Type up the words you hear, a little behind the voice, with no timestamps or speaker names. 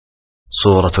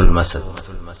سورة المسد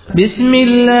بسم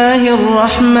الله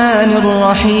الرحمن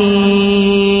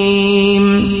الرحيم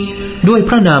ด้วย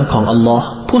พระนามของอัลลอฮ์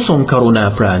ผู้ทรงกรุณา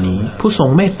ปราณีผู้ทรง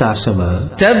เมตตาเสมอ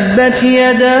تبت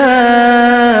يدا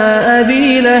أبي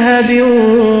لهب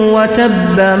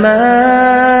وتب ما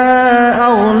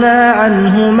أغنى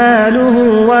عنه ماله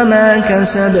وما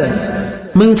كسب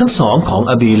มือทั้งสองของ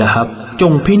อบีละฮับจ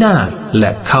งพินาศแล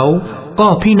ะเขาก็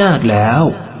พินาศแล้ว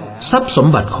ทรัพย์สม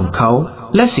บัติของเขา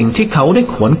และสิ่งที่เขาได้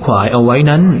ขวนขวายเอาไว้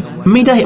นั้นไม่ได้